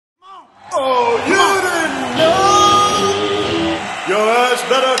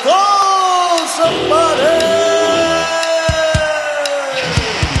better call somebody!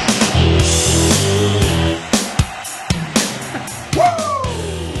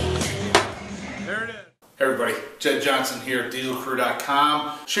 There it is. Hey everybody, Jed Johnson here at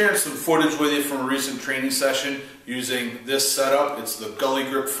dieselcrew.com, sharing some footage with you from a recent training session using this setup. It's the Gulley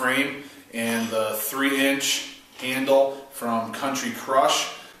Grip Frame and the 3-inch handle from Country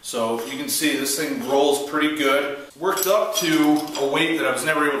Crush. So you can see this thing rolls pretty good. Worked up to a weight that I was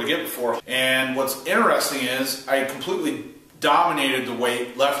never able to get before. And what's interesting is I completely dominated the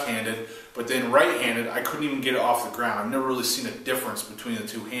weight left-handed, but then right-handed I couldn't even get it off the ground. I've never really seen a difference between the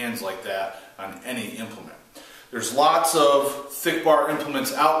two hands like that on any implement. There's lots of thick bar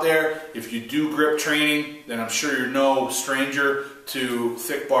implements out there. If you do grip training, then I'm sure you're no stranger to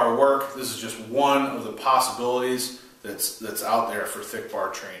thick bar work. This is just one of the possibilities that's out there for thick bar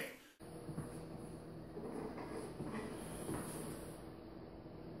training.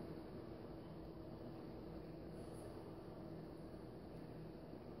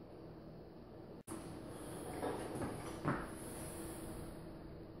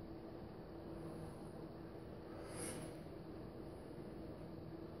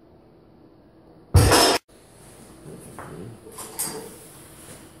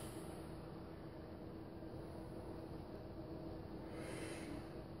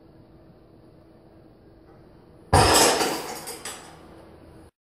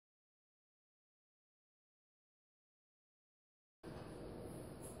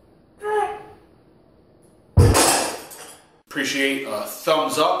 Appreciate a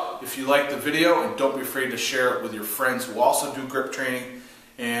thumbs up if you like the video, and don't be afraid to share it with your friends who also do grip training.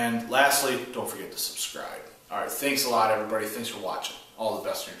 And lastly, don't forget to subscribe. Alright, thanks a lot everybody. Thanks for watching. All the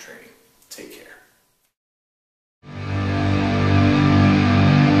best in your training. Take care.